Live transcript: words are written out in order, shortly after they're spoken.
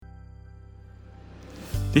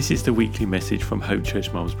This is the weekly message from Hope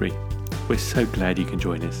Church Malmesbury. We're so glad you can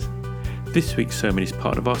join us. This week's sermon is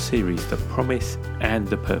part of our series, The Promise and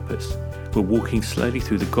the Purpose. We're walking slowly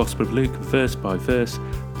through the Gospel of Luke, verse by verse,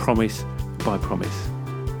 promise by promise.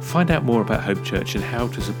 Find out more about Hope Church and how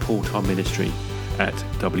to support our ministry at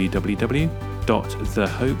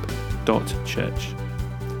www.thehope.church.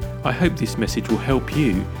 I hope this message will help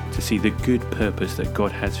you to see the good purpose that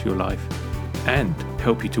God has for your life and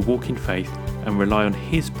help you to walk in faith and rely on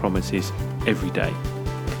His promises every day.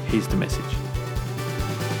 Here's the message.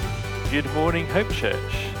 Good morning, Hope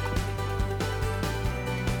Church.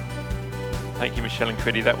 Thank you, Michelle and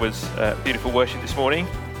Criddy. That was beautiful worship this morning.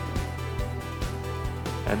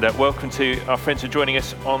 And welcome to our friends who are joining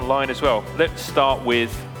us online as well. Let's start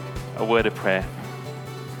with a word of prayer.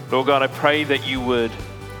 Lord God, I pray that you would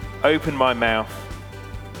open my mouth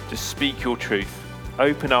to speak your truth.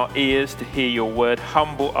 Open our ears to hear your word.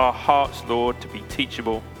 Humble our hearts, Lord, to be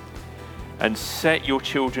teachable. And set your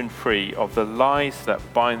children free of the lies that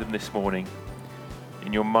bind them this morning.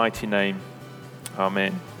 In your mighty name,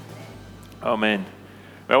 amen. Amen.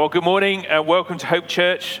 Well, good morning and welcome to Hope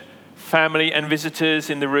Church, family and visitors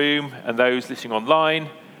in the room and those listening online,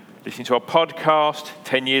 listening to our podcast.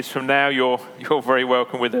 10 years from now, you're very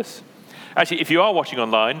welcome with us. Actually, if you are watching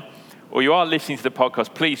online or you are listening to the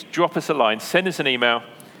podcast, please drop us a line, send us an email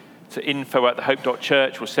to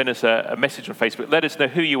info@thehope.church, or send us a message on Facebook. Let us know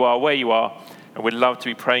who you are, where you are, and we'd love to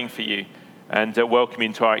be praying for you and welcome you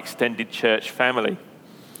into our extended church family.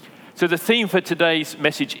 So the theme for today's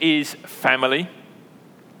message is family.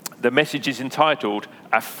 The message is entitled,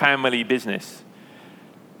 A Family Business.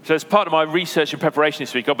 So as part of my research and preparation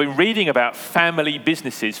this week, I've been reading about family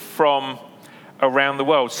businesses from around the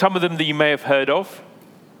world. Some of them that you may have heard of,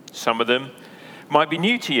 some of them might be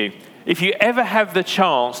new to you. If you ever have the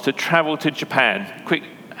chance to travel to Japan, quick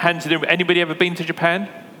hands in the room, anybody ever been to Japan?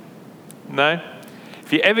 No?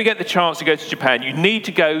 If you ever get the chance to go to Japan, you need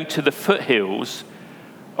to go to the foothills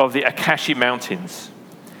of the Akashi Mountains.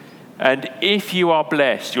 And if you are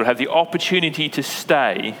blessed, you'll have the opportunity to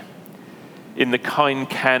stay in the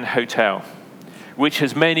Kind-Kan Hotel, which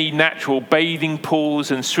has many natural bathing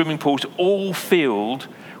pools and swimming pools, all filled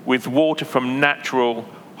with water from natural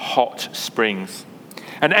hot springs.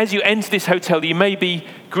 And as you enter this hotel, you may be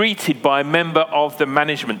greeted by a member of the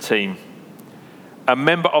management team, a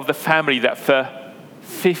member of the family that for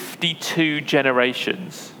 52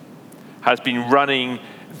 generations has been running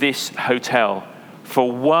this hotel.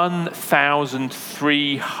 For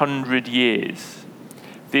 1,300 years,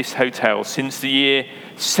 this hotel, since the year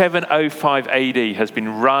 705 AD, has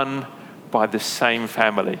been run by the same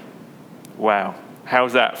family. Wow.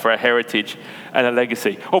 How's that for a heritage and a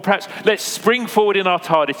legacy? Or perhaps let's spring forward in our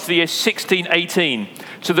TARDIS to the year 1618,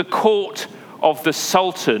 to the court of the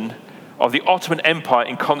Sultan of the Ottoman Empire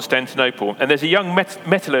in Constantinople. And there's a young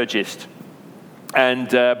metallurgist and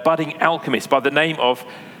budding alchemist by the name of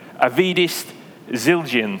Avidis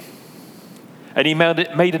Zildjian. And he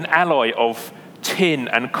made an alloy of tin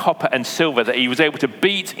and copper and silver that he was able to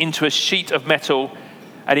beat into a sheet of metal,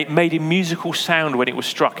 and it made a musical sound when it was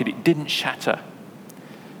struck, and it didn't shatter.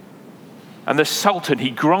 And the Sultan, he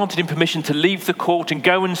granted him permission to leave the court and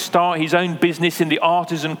go and start his own business in the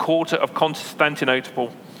artisan quarter of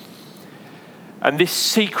Constantinople. And this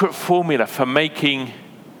secret formula for making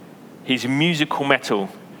his musical metal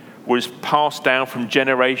was passed down from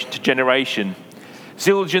generation to generation.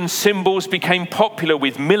 Zildjian's cymbals became popular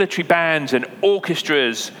with military bands and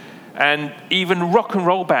orchestras and even rock and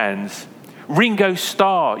roll bands. Ringo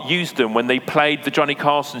Starr used them when they played the Johnny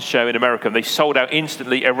Carson show in America, and they sold out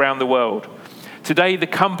instantly around the world. Today, the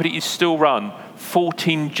company is still run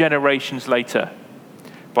 14 generations later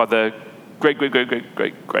by the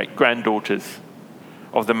great-great-great-great-great-granddaughters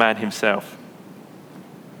of the man himself.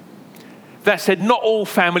 That said, not all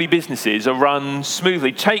family businesses are run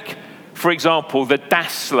smoothly. Take, for example, the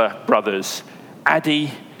Dassler brothers,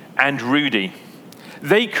 Adi and Rudy.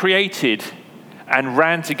 They created and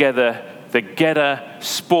ran together the Gedder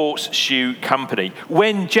Sports Shoe Company.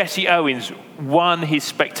 When Jesse Owens won his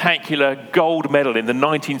spectacular gold medal in the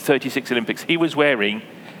 1936 Olympics, he was wearing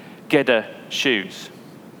Gedder shoes.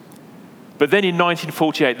 But then in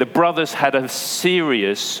 1948, the brothers had a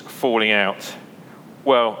serious falling out.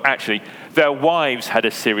 Well, actually, their wives had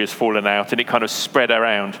a serious falling out, and it kind of spread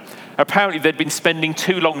around. Apparently, they'd been spending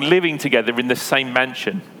too long living together in the same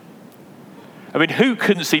mansion. I mean, who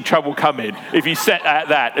couldn't see trouble coming if you set at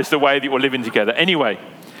that as the way that you were living together? Anyway,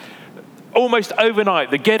 almost overnight,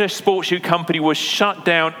 the Gedder Sports Shoe Company was shut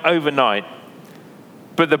down overnight.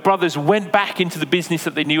 But the brothers went back into the business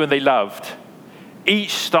that they knew and they loved,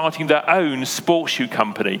 each starting their own sports shoe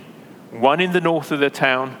company one in the north of the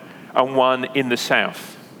town and one in the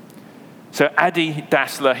south. So Adi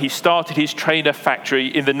Dassler, he started his trainer factory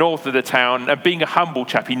in the north of the town, and being a humble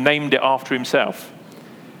chap, he named it after himself.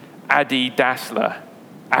 Adi Dassler,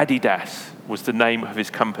 Adidas was the name of his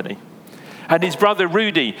company. And his brother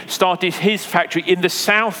Rudy started his factory in the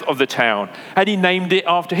south of the town, and he named it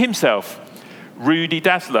after himself, Rudy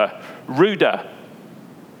Dassler, Ruda,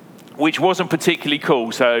 which wasn't particularly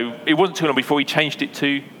cool, so it wasn't too long before he changed it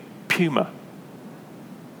to Puma.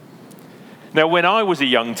 Now, when I was a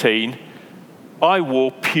young teen, I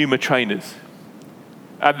wore Puma trainers,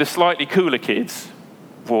 and the slightly cooler kids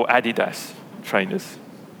wore Adidas trainers.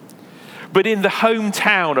 But in the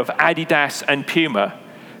hometown of Adidas and Puma,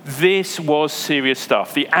 this was serious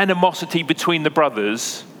stuff. The animosity between the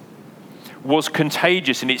brothers was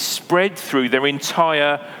contagious, and it spread through their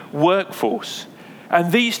entire workforce.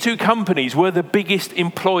 And these two companies were the biggest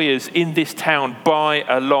employers in this town by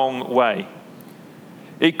a long way.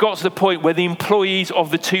 It got to the point where the employees of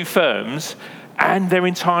the two firms and their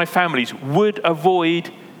entire families would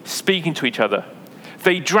avoid speaking to each other.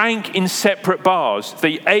 They drank in separate bars.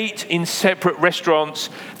 They ate in separate restaurants.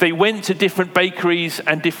 They went to different bakeries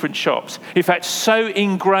and different shops. In fact, so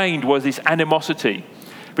ingrained was this animosity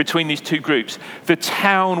between these two groups. The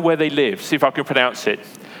town where they lived, see if I can pronounce it,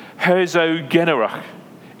 Herzogenaurach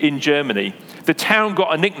in Germany. The town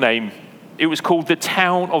got a nickname. It was called the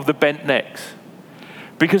town of the bent necks,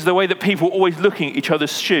 because of the way that people were always looking at each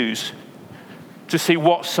other's shoes to see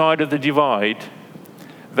what side of the divide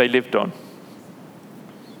they lived on.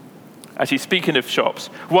 Actually, speaking of shops,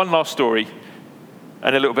 one last story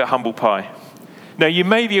and a little bit of humble pie. Now, you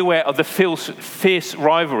may be aware of the fierce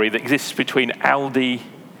rivalry that exists between Aldi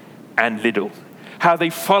and Lidl. How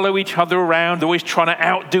they follow each other around, they're always trying to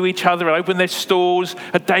outdo each other and open their stores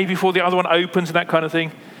a day before the other one opens and that kind of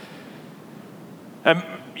thing.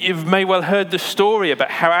 You've may well heard the story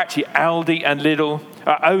about how actually Aldi and Lidl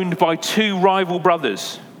are owned by two rival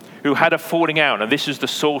brothers who had a falling out, and this is the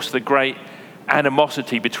source of the great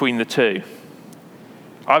animosity between the two.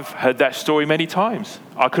 I've heard that story many times.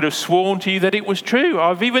 I could have sworn to you that it was true.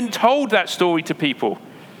 I've even told that story to people.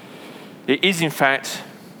 It is, in fact,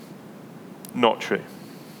 not true.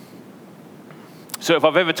 So if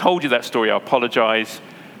I've ever told you that story, I apologize,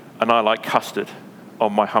 and I like custard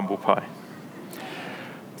on my humble pie.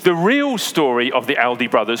 The real story of the Aldi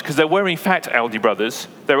brothers, because they were in fact Aldi brothers,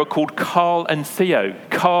 they were called Carl and Theo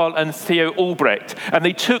Albrecht, and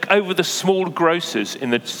they took over the small grocers in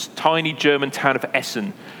the tiny German town of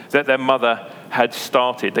Essen that their mother had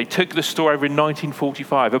started. They took the store over in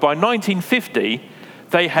 1945, and by 1950,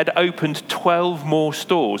 they had opened 12 more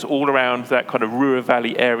stores all around that kind of Ruhr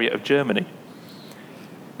Valley area of Germany.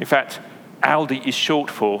 In fact, Aldi is short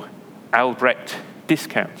for Albrecht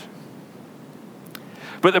Discount.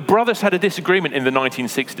 But the brothers had a disagreement in the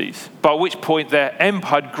 1960s, by which point their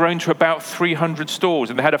empire had grown to about 300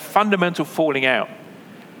 stores, and they had a fundamental falling out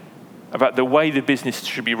about the way the business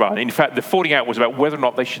should be run. In fact, the falling out was about whether or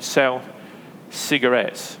not they should sell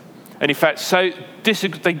cigarettes. And in fact, so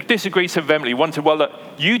they disagreed so vehemently. One said, well, look,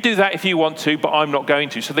 you do that if you want to, but I'm not going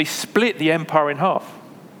to. So they split the empire in half.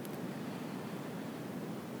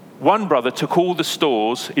 One brother took all the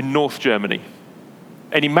stores in North Germany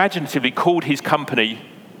and imaginatively called his company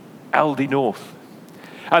Aldi North.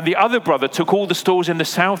 And the other brother took all the stores in the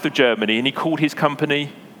south of Germany and he called his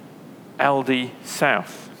company Aldi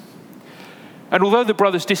South. And although the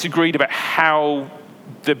brothers disagreed about how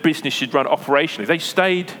the business should run operationally, they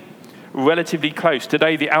stayed relatively close.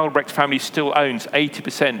 Today, the Albrecht family still owns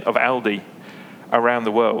 80% of Aldi around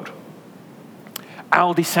the world.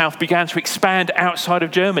 Aldi South began to expand outside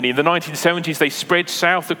of Germany. In the 1970s, they spread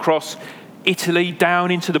south across Italy,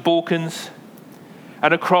 down into the Balkans,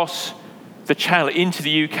 and across the Channel into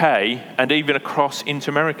the UK, and even across into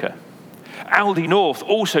America. Aldi North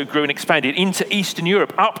also grew and expanded into Eastern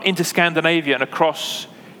Europe, up into Scandinavia, and across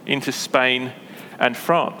into Spain and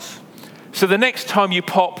France. So the next time you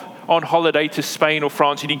pop on holiday to Spain or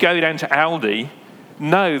France and you go down to Aldi,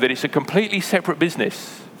 know that it's a completely separate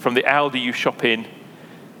business from the Aldi you shop in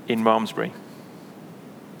Malmesbury.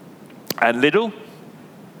 And Lidl,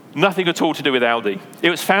 nothing at all to do with Aldi. It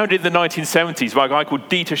was founded in the 1970s by a guy called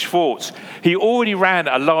Dieter Schwartz. He already ran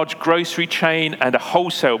a large grocery chain and a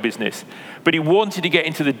wholesale business, but he wanted to get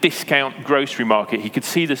into the discount grocery market. He could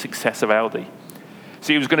see the success of Aldi.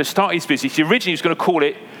 So he was going to start his business. Originally, he was going to call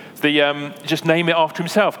it just name it after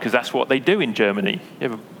himself, because that's what they do in Germany.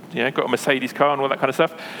 You ever got a Mercedes car and all that kind of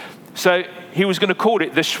stuff? So he was going to call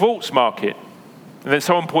it the Schwartz Market. And then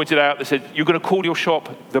someone pointed out, they said, you're going to call your shop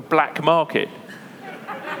the Black Market.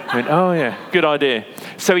 I went, oh yeah, good idea.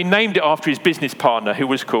 So he named it after his business partner, who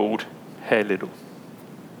was called hair little.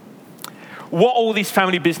 What all these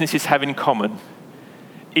family businesses have in common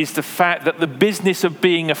is the fact that the business of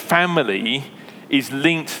being a family is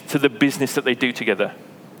linked to the business that they do together.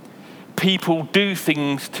 People do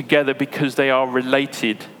things together because they are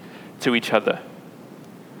related to each other.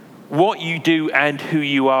 What you do and who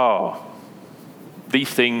you are, these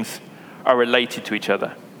things are related to each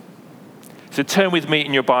other. So turn with me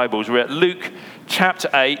in your Bibles. We're at Luke chapter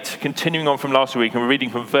 8, continuing on from last week, and we're reading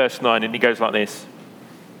from verse 9, and it goes like this.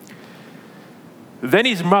 Then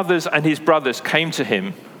his mothers and his brothers came to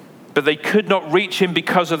him, but they could not reach him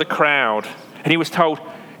because of the crowd. And he was told,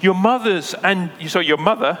 your mother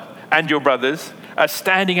and your brothers are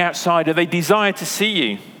standing outside, and they desire to see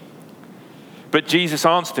you. But Jesus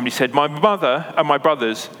answered him, he said, my mother and my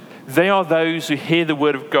brothers, they are those who hear the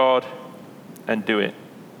word of God and do it.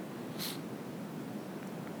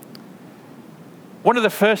 One of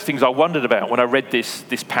the first things I wondered about when I read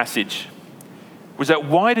this passage was that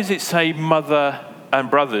why does it say mother and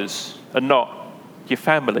brothers and not your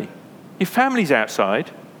family? Your family's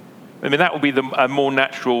outside. I mean, that would be a more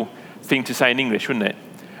natural thing to say in English, wouldn't it?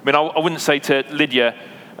 I mean, I wouldn't say to Lydia,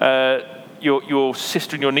 your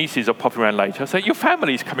sister and your nieces are popping around later. I'd say, your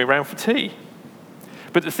family's coming around for tea.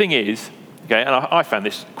 But the thing is, okay, and I found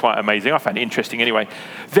this quite amazing. I found it interesting anyway.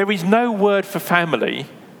 There is no word for family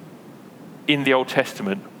in the Old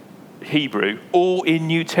Testament Hebrew or in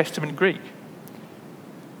New Testament Greek.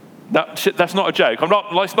 That's not a joke.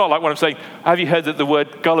 It's not like when I'm saying, have you heard that the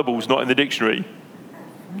word gullible is not in the dictionary?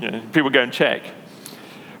 You know, people go and check.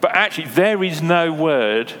 But actually, there is no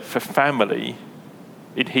word for family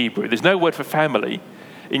in Hebrew. There's no word for family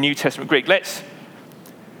in New Testament Greek. Let's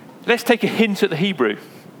take a hint at the Hebrew.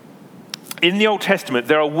 In the Old Testament,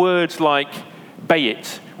 there are words like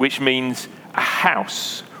bayit, which means a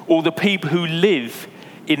house, or the people who live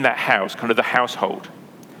in that house, kind of the household.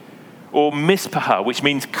 Or mispah, which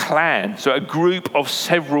means clan, so a group of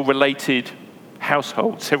several related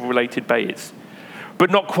households, several related bayits, but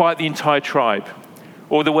not quite the entire tribe.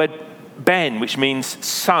 Or the word ben, which means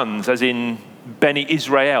sons, as in Beni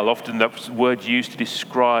Israel, often that's the word used to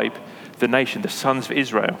describe the nation, the sons of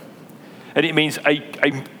Israel. And it means a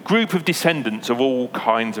group of descendants of all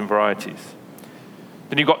kinds and varieties.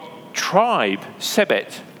 Then you've got tribe,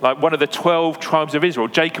 Sebet, like one of the 12 tribes of Israel,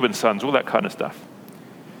 Jacob and sons, all that kind of stuff.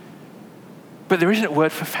 But there isn't a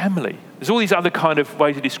word for family. There's all these other kind of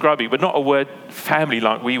ways of describing it, but not a word family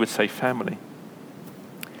like we would say family.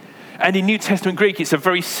 And in New Testament Greek, it's a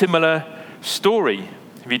very similar story.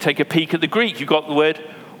 If you take a peek at the Greek, you've got the word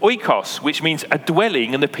oikos, which means a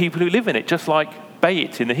dwelling and the people who live in it, just like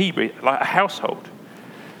bayit in the Hebrew, like a household.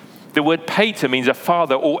 The word pater means a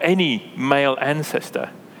father or any male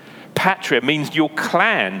ancestor. Patria means your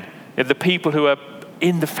clan, the people who are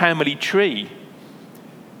in the family tree.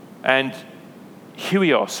 And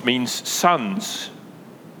huios means sons,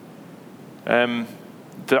 either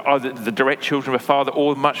the direct children of a father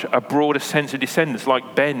or much a broader sense of descendants,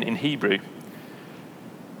 like Ben in Hebrew.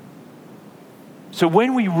 So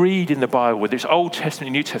when we read in the Bible, whether it's Old Testament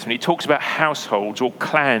and New Testament, it talks about households or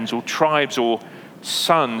clans or tribes or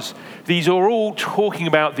sons. These are all talking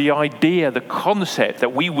about the idea, the concept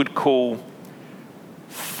that we would call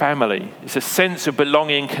family. It's a sense of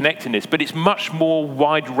belonging and connectedness, but it's much more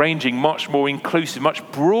wide-ranging, much more inclusive, much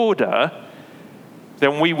broader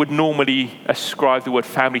than we would normally ascribe the word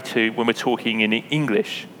family to when we're talking in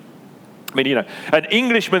English. I mean, an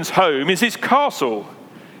Englishman's home is his castle.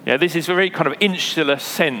 This is a very kind of insular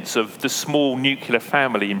sense of the small nuclear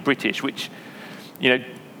family in British, which,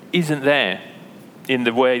 isn't there in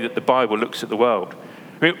the way that the Bible looks at the world.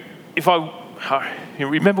 I mean,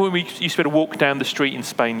 remember when we used to be able to walk down the street in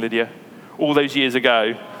Spain, Lydia, all those years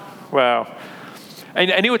ago? Wow.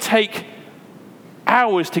 And it would take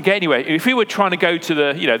hours to get anywhere. If we were trying to go to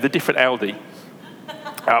the different Aldi,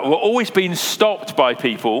 we're always being stopped by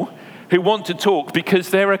people who want to talk because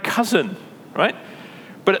they're a cousin, right?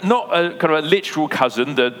 But not a kind of a literal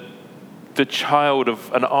cousin, the child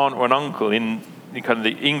of an aunt or an uncle in kind of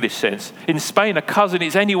the English sense. In Spain, a cousin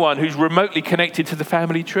is anyone who's remotely connected to the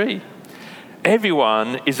family tree.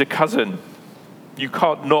 Everyone is a cousin. You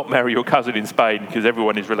can't not marry your cousin in Spain because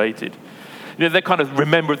everyone is related. They're kind of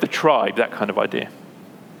member of the tribe, that kind of idea.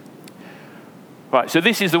 Right, so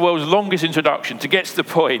this is the world's longest introduction to get to the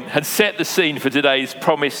point and set the scene for today's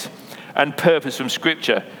promise and purpose from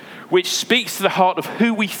Scripture, which speaks to the heart of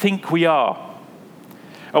who we think we are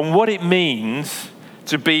and what it means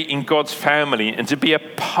to be in God's family and to be a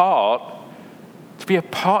part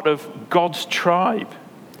of God's tribe,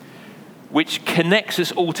 which connects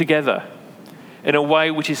us all together in a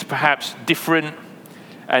way which is perhaps different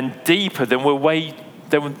and deeper than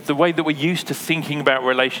the way that we're used to thinking about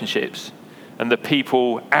relationships and the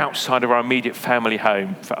people outside of our immediate family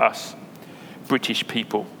home for us British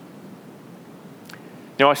people.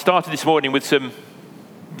 Now, I started this morning with some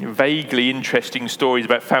vaguely interesting stories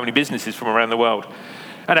about family businesses from around the world.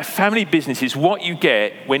 And a family business is what you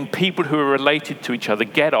get when people who are related to each other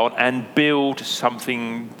get on and build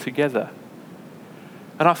something together.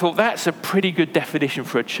 And I thought that's a pretty good definition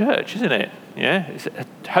for a church, isn't it? Yeah, it's a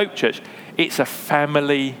Hope Church. It's a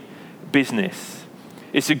family business.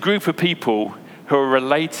 It's a group of people who are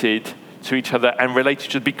related to each other and related to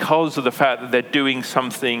each other because of the fact that they're doing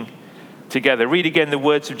something together. Read again the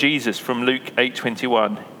words of Jesus from Luke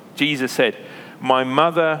 8:21. Jesus said, "My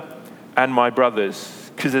mother and my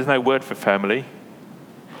brothers," because there's no word for family,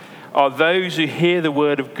 "are those who hear the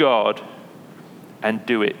word of God and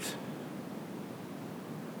do it."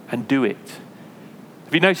 And do it.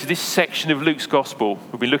 Have you noticed this section of Luke's gospel,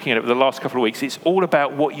 we've been looking at it for the last couple of weeks, it's all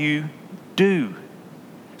about what you do.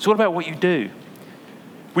 It's all about what you do.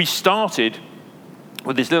 We started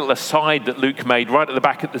with this little aside that Luke made right at the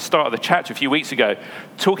back at the start of the chapter a few weeks ago,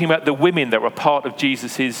 talking about the women that were part of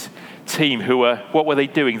Jesus' team who were, what were they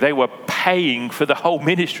doing? They were paying for the whole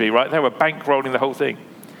ministry, right? They were bankrolling the whole thing.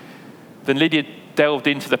 Then Lydia delved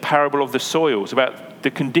into the parable of the soils, about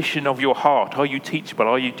the condition of your heart. Are you teachable?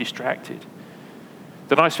 Are you distracted?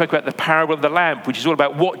 Then I spoke about the parable of the lamp, which is all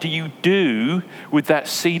about what do you do with that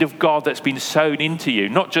seed of God that's been sown into you,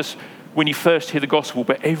 not just when you first hear the gospel,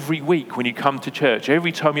 but every week when you come to church,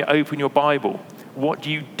 every time you open your Bible, what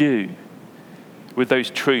do you do with those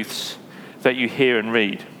truths that you hear and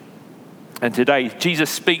read? And today, Jesus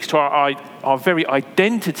speaks to our very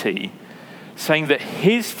identity, saying that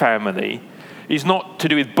his family is not to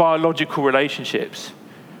do with biological relationships,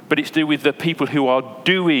 but it's to do with the people who are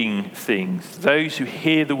doing things, those who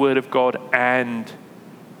hear the word of God and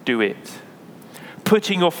do it.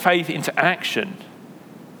 Putting your faith into action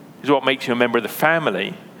is what makes you a member of the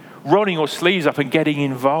family. Rolling your sleeves up and getting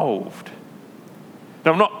involved.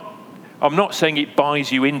 Now, I'm not saying it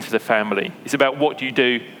buys you into the family. It's about what you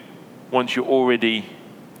do once you're already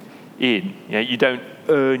in. You don't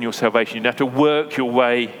earn your salvation. You don't have to work your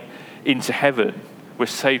way into heaven. We're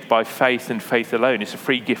saved by faith and faith alone. It's a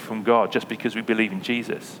free gift from God just because we believe in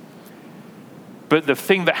Jesus. But the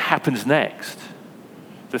thing that happens next,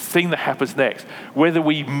 whether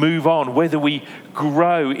we move on, whether we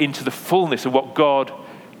grow into the fullness of what God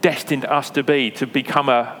destined us to be, to become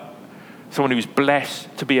someone who's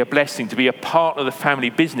blessed, to be a blessing, to be a part of the family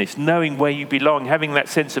business, knowing where you belong, having that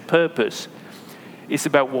sense of purpose, it's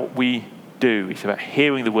about what we do. It's about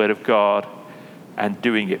hearing the word of God and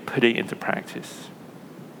doing it, putting it into practice.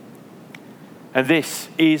 And this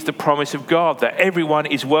is the promise of God, that everyone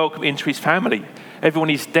is welcome into his family. Everyone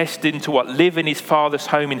is destined to live in his Father's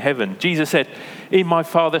home in heaven. Jesus said, "In my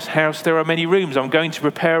Father's house there are many rooms. I'm going to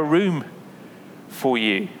prepare a room for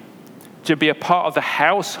you." To be a part of the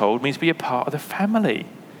household means be a part of the family.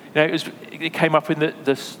 It came up in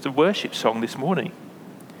the worship song this morning.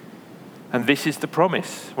 And this is the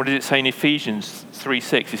promise. What does it say in Ephesians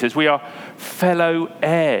 3:6? It says, "We are fellow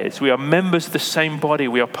heirs. We are members of the same body.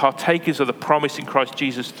 We are partakers of the promise in Christ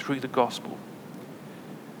Jesus through the gospel."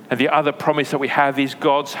 And the other promise that we have is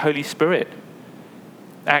God's Holy Spirit.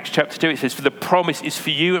 Acts chapter 2, it says, "For the promise is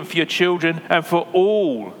for you and for your children and for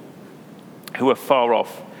all who are far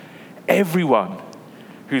off, everyone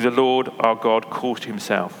who the Lord our God calls to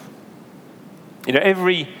himself."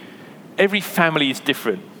 Every family is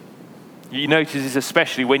different. You notice this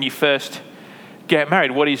especially when you first get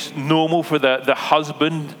married. What is normal for the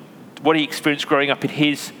husband, what he experienced growing up in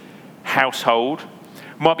his household,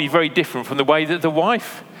 might be very different from the way that the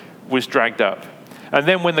wife was dragged up. And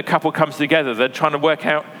then when the couple comes together, they're trying to work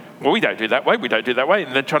out, well, we don't do it that way,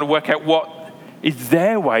 and they're trying to work out what is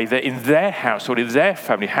their way, that in their household, in their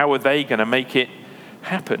family, how are they going to make it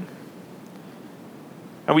happen?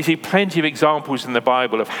 And we see plenty of examples in the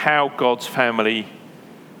Bible of how God's family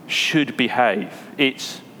should behave.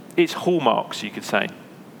 It's hallmarks, you could say.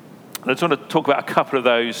 And I just want to talk about a couple of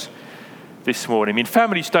those this morning.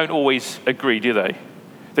 Families don't always agree, do they?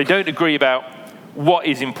 They don't agree about what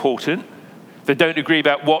is important. They don't agree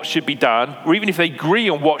about what should be done. Or even if they agree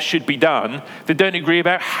on what should be done, they don't agree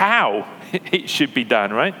about how it should be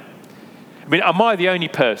done, right? Am I the only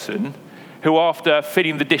person who, after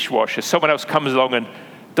filling the dishwasher, someone else comes along and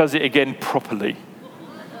does it again properly?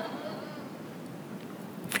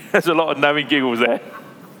 There's a lot of knowing giggles there.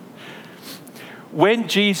 When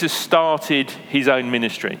Jesus started his own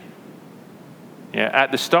ministry,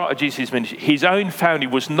 at the start of Jesus' ministry, his own family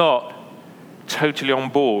was not totally on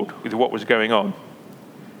board with what was going on.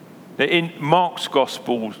 In Mark's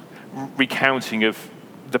gospel recounting of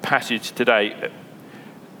the passage today,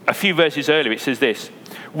 a few verses earlier, it says this: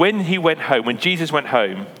 when Jesus went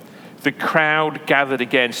home, the crowd gathered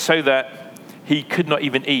again so that he could not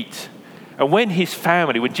even eat. And when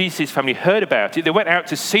Jesus' family heard about it, they went out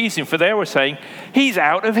to seize him, for they were saying, he's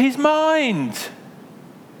out of his mind.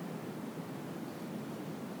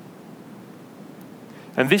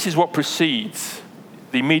 And this is what precedes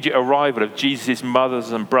the immediate arrival of Jesus' mother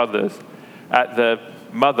and brothers at the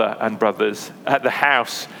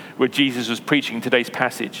house where Jesus was preaching today's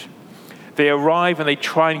passage. They arrive and they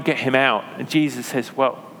try and get him out. And Jesus says,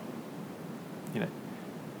 well,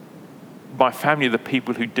 my family are the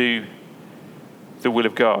people who do the will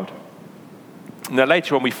of God. Now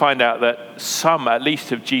later on we find out that some, at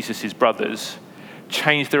least of Jesus' brothers,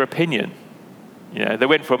 changed their opinion. They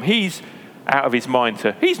went from he's out of his mind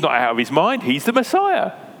to he's not out of his mind, he's the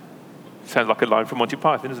Messiah. Sounds like a line from Monty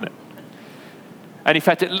Python, doesn't it? And in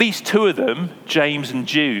fact, at least two of them, James and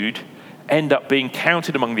Jude, end up being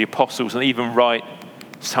counted among the apostles and even write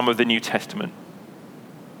some of the New Testament.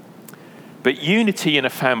 But unity in a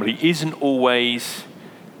family isn't always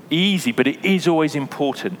easy, but it is always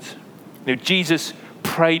important. Jesus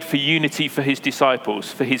prayed for unity for his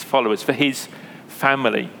disciples, for his followers, for his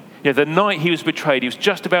family. The night he was betrayed, he was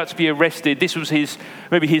just about to be arrested. This was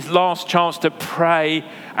maybe his last chance to pray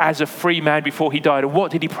as a free man before he died. And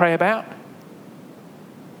what did he pray about?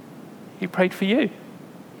 He prayed for you.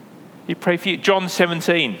 He prayed for you. John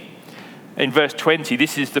 17, in verse 20,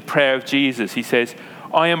 this is the prayer of Jesus. He says,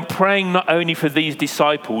 I am praying not only for these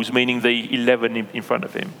disciples, meaning the 11 in front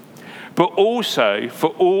of him, but also for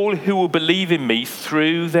all who will believe in me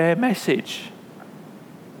through their message.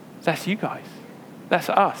 That's you guys. That's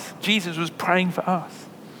us. Jesus was praying for us.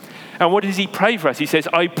 And what does he pray for us? He says,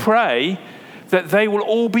 I pray that they will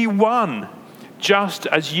all be one, just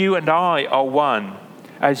as you and I are one.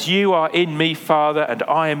 As you are in me, Father, and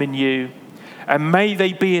I am in you. And may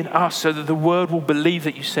they be in us so that the world will believe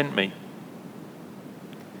that you sent me.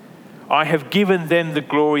 I have given them the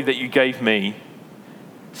glory that you gave me,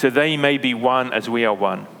 so they may be one as we are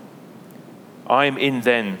one. I am in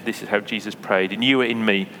them, this is how Jesus prayed, and you are in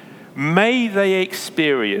me. May they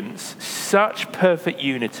experience such perfect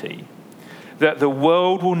unity that the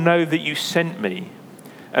world will know that you sent me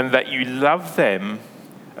and that you love them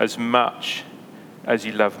as much as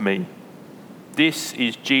you love me. This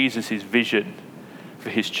is Jesus' vision for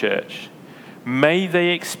his church. May they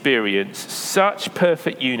experience such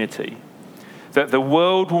perfect unity that the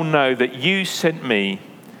world will know that you sent me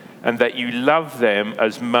and that you love them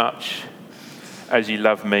as much as you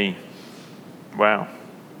love me. Wow.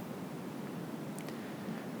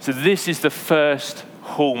 So this is the first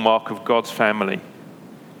hallmark of God's family.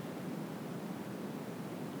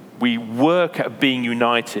 We work at being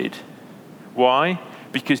united. Why?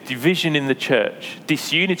 Because division in the church,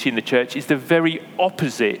 disunity in the church, is the very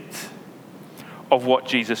opposite of what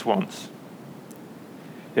Jesus wants.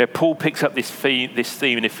 Paul picks up this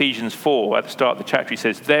theme in Ephesians 4 at the start of the chapter. He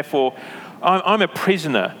says, therefore, I'm a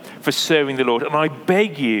prisoner for serving the Lord, and I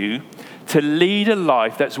beg you to lead a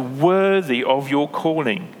life that's worthy of your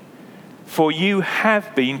calling. For you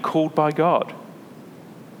have been called by God.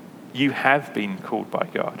 You have been called by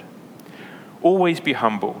God. Always be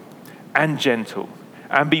humble and gentle,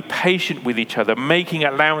 and be patient with each other, making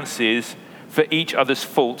allowances for each other's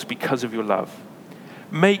faults because of your love.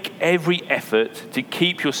 Make every effort to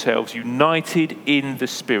keep yourselves united in the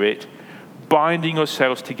Spirit, binding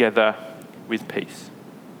yourselves together with peace.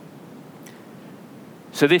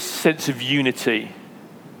 So this sense of unity,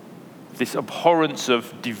 this abhorrence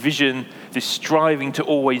of division, this striving to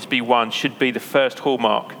always be one, should be the first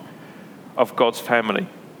hallmark of God's family.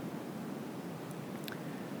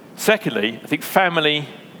 Secondly, I think family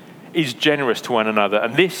is generous to one another.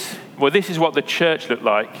 And this is what the church looked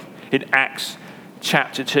like in Acts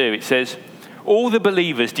chapter 2. It says, all the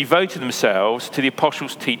believers devoted themselves to the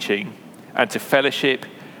apostles' teaching and to fellowship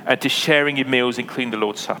and to sharing in meals, including the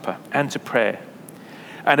Lord's Supper, and to prayer.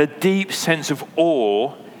 And a deep sense of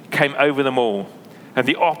awe came over them all. And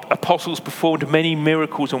the apostles performed many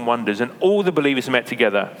miracles and wonders, and all the believers met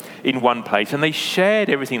together in one place, and they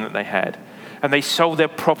shared everything that they had. And they sold their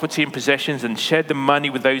property and possessions and shared the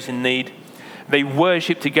money with those in need. They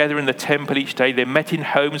worshipped together in the temple each day. They met in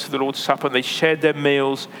homes for the Lord's Supper, and they shared their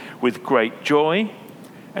meals with great joy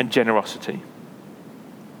and generosity.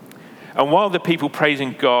 And while the people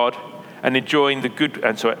praising God and enjoying the good,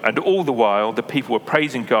 and all the while the people were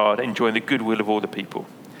praising God, enjoying the goodwill of all the people.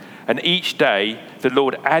 And each day the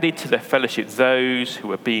Lord added to their fellowship those who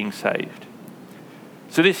were being saved.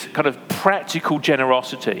 So this kind of practical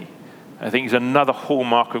generosity, I think, is another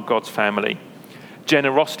hallmark of God's family.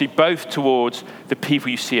 generosity both towards the people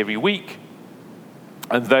you see every week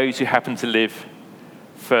and those who happen to live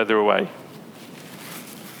further away.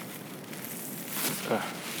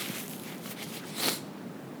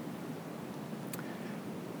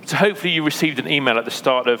 So hopefully you received an email at the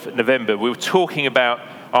start of November. We were talking about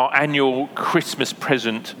our annual Christmas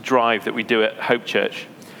present drive that we do at Hope Church,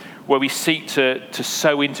 where we seek to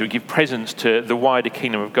sow into and give presents to the wider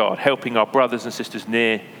kingdom of God, helping our brothers and sisters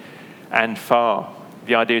near and far.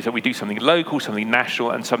 The idea is that we do something local, something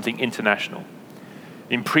national, and something international.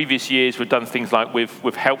 In previous years, we've done things like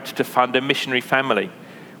we've helped to fund a missionary family.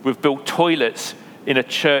 We've built toilets in a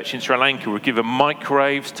church in Sri Lanka. We've given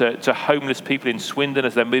microwaves to homeless people in Swindon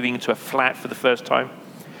as they're moving into a flat for the first time.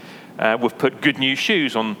 We've put Good News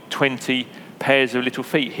shoes on 20 pairs of little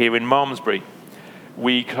feet here in Malmesbury.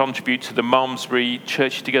 We contribute to the Malmesbury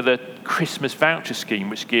Church Together Christmas voucher scheme,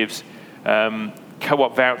 which gives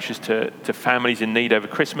co-op vouchers to families in need over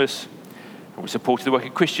Christmas. We supported the work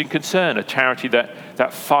of Christian Concern, a charity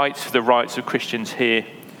that fights for the rights of Christians here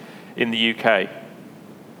in the UK.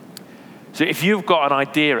 So if you've got an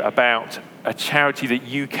idea about a charity that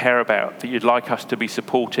you care about, that you'd like us to be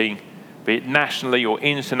supporting, be it nationally or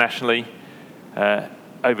internationally,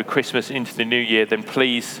 over Christmas into the new year, then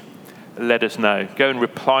please let us know. Go and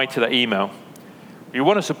reply to that email. We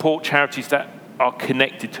want to support charities that are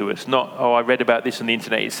connected to us, not, I read about this on the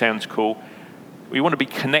internet, it sounds cool. We want to be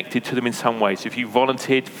connected to them in some way. So if you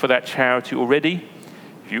volunteered for that charity already,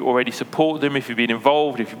 if you already support them, if you've been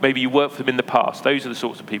involved, if maybe you worked for them in the past, those are the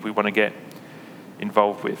sorts of people we want to get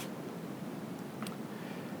involved with.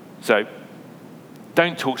 So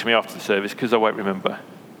don't talk to me after the service because I won't remember.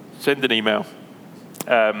 Send an email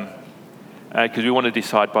because we want to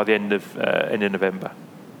decide by the end of November.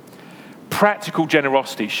 Practical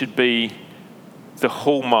generosity should be the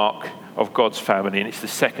hallmark of God's family, and it's the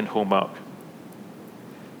second hallmark.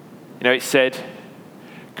 You know, it said,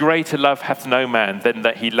 greater love hath no man than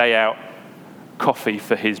that he lay out coffee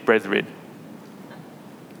for his brethren.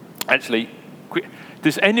 Actually,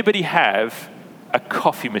 does anybody have a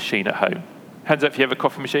coffee machine at home? Hands up if you have a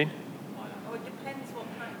coffee machine. Oh, it depends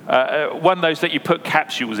what one of those that you put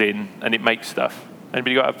capsules in and it makes stuff.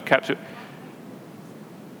 Anybody got a capsule?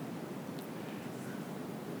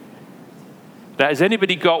 Now, has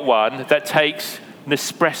anybody got one that takes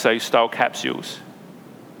Nespresso style capsules?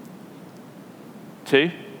 2?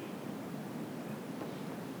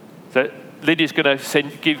 So Lydia's going to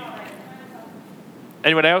give.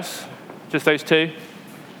 Anyone else? Just those 2?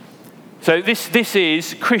 So this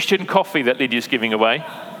is Christian coffee that Lydia's giving away.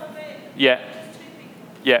 Yeah,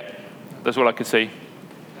 that's all I could see.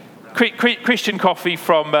 Christian coffee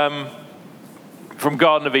from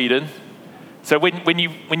Garden of Eden. So when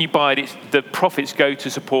you buy it, the profits go to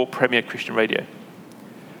support Premier Christian Radio.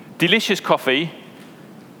 Delicious coffee.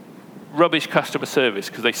 Rubbish customer service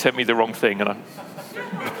because they sent me the wrong thing and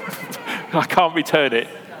I can't return it.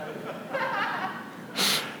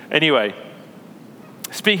 Anyway,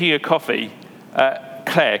 speaking of coffee,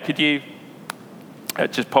 Claire, could you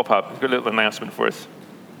just pop up? We've got a little announcement for us.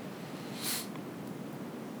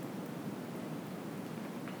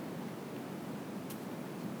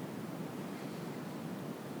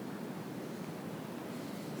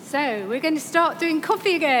 So we're going to start doing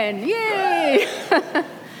coffee again. Yay!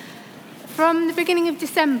 From the beginning of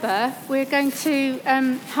December, we're going to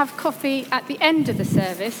have coffee at the end of the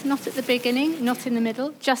service, not at the beginning, not in the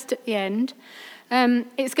middle, just at the end.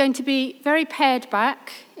 It's going to be very pared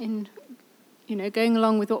back in, going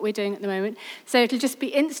along with what we're doing at the moment. So it'll just be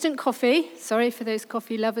instant coffee. Sorry for those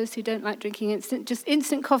coffee lovers who don't like drinking instant. Just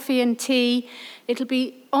instant coffee and tea. It'll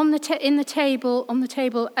be on the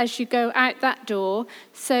table as you go out that door.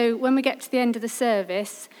 So when we get to the end of the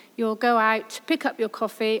service, you'll go out, pick up your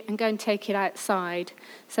coffee, and go and take it outside.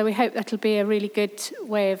 So we hope that'll be a really good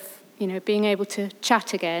way of, being able to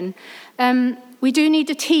chat again. We do need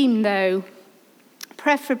a team, though.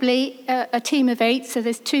 Preferably a team of 8, so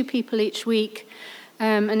there's 2 people each week,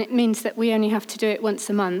 and it means that we only have to do it once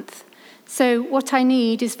a month. So what I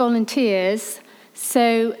need is volunteers.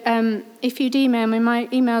 So if you'd email me, my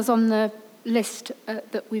email's on the list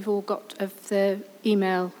that we've all got of the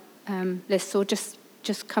email list, or just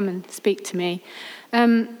come and speak to me.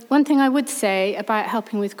 One thing I would say about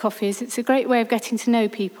helping with coffee is it's a great way of getting to know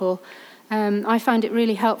people. I found it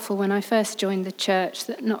really helpful when I first joined the church,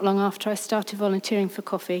 that not long after I started volunteering for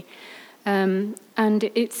coffee. And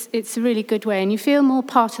it's a really good way, and you feel more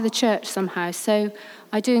part of the church somehow. So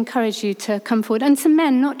I do encourage you to come forward, and some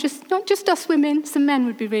men, not just us women. Some men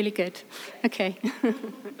would be really good. Okay.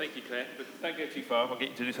 Thank you, Claire. But don't go too far. I'll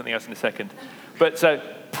get you to do something else in a second. But so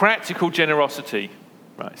practical generosity.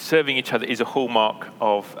 Right, serving each other is a hallmark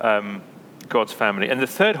of God's family. And the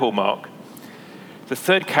third hallmark, the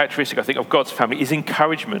third characteristic, I think, of God's family is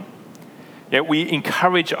encouragement. We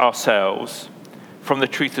encourage ourselves from the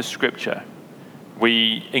truth of Scripture.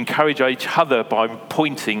 We encourage each other by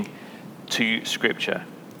pointing to Scripture.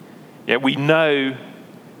 We know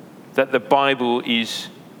that the Bible is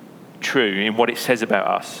true in what it says about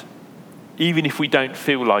us, even if we don't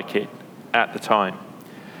feel like it at the time.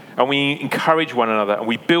 And we encourage one another and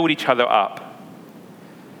we build each other up.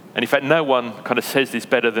 And in fact, no one kind of says this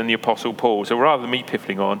better than the Apostle Paul. So rather than me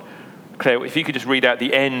piffling on, Claire, if you could just read out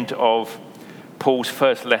the end of Paul's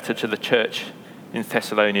first letter to the church in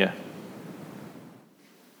Thessalonica.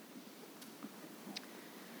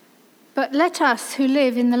 But let us who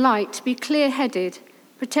live in the light be clear-headed,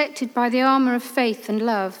 protected by the armour of faith and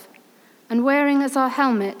love, and wearing as our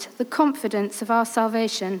helmet the confidence of our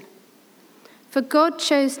salvation. For God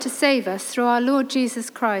chose to save us through our Lord Jesus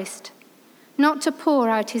Christ, not to pour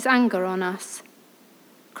out his anger on us.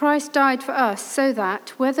 Christ died for us so that,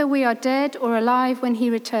 whether we are dead or alive when he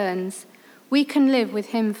returns, we can live with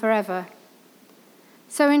him forever.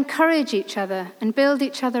 So encourage each other and build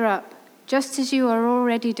each other up, just as you are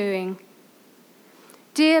already doing.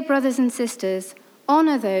 Dear brothers and sisters,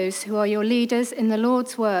 honour those who are your leaders in the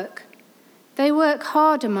Lord's work. They work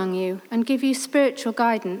hard among you and give you spiritual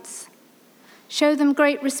guidance. Show them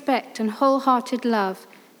great respect and wholehearted love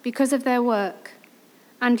because of their work,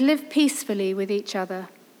 and live peacefully with each other.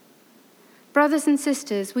 Brothers and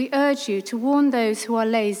sisters, we urge you to warn those who are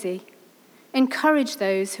lazy, encourage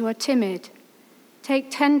those who are timid, take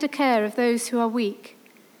tender care of those who are weak,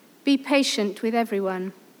 be patient with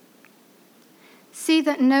everyone. See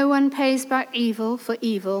that no one pays back evil for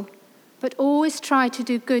evil, but always try to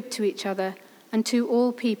do good to each other and to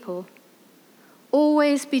all people.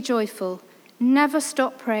 Always be joyful, never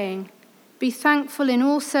stop praying, be thankful in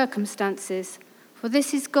all circumstances, for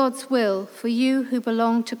this is God's will for you who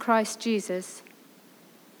belong to Christ Jesus.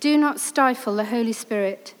 Do not stifle the Holy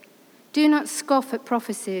Spirit. Do not scoff at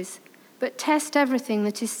prophecies, but test everything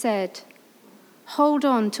that is said. Hold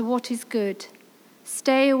on to what is good.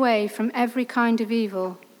 Stay away from every kind of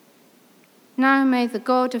evil. Now may the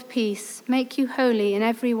God of peace make you holy in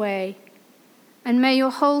every way, and may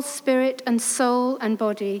your whole spirit and soul and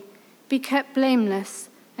body be kept blameless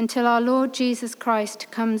until our Lord Jesus Christ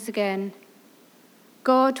comes again.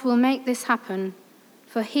 God will make this happen,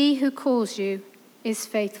 for he who calls you is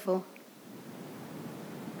faithful.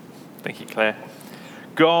 Thank you, Claire.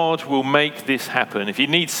 God will make this happen. If you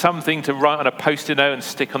need something to write on a Post-it note and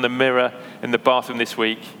stick on the mirror in the bathroom this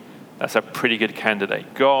week, that's a pretty good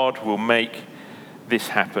candidate. God will make this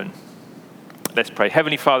happen. Let's pray.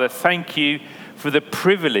 Heavenly Father, thank you for the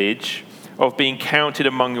privilege of being counted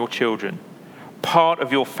among your children, part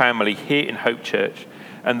of your family here in Hope Church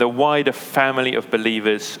and the wider family of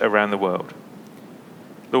believers around the world.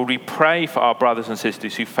 Lord, we pray for our brothers and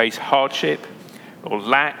sisters who face hardship or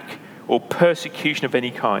lack or persecution of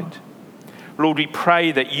any kind. Lord, we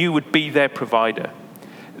pray that you would be their provider,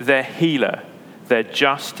 their healer, their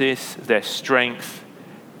justice, their strength,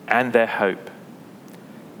 and their hope.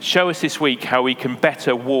 Show us this week how we can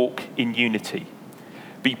better walk in unity,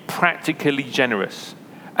 be practically generous,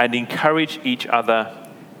 and encourage each other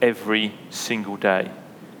every single day.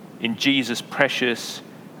 In Jesus' precious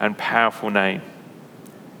and powerful name.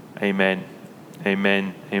 Amen.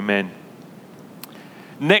 Amen. Amen.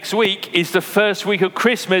 Next week is the first week of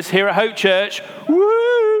Christmas here at Hope Church.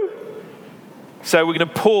 Woo! So we're going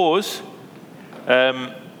to pause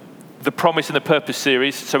the Promise and the Purpose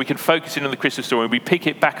series so we can focus in on the Christmas story. We pick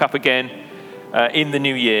it back up again in the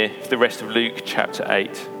new year for the rest of Luke chapter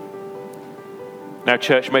 8. Now,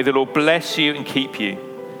 church, may the Lord bless you and keep you.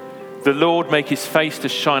 The Lord make his face to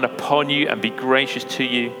shine upon you and be gracious to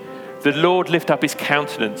you. The Lord lift up his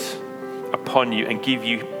countenance upon you and give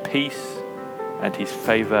you peace and his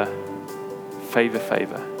favor.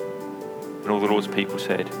 And all the Lord's people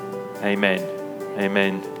said, amen,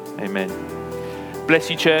 amen, amen. Bless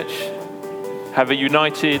you, church. Have a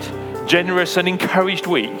united, generous and encouraged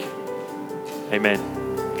week. Amen.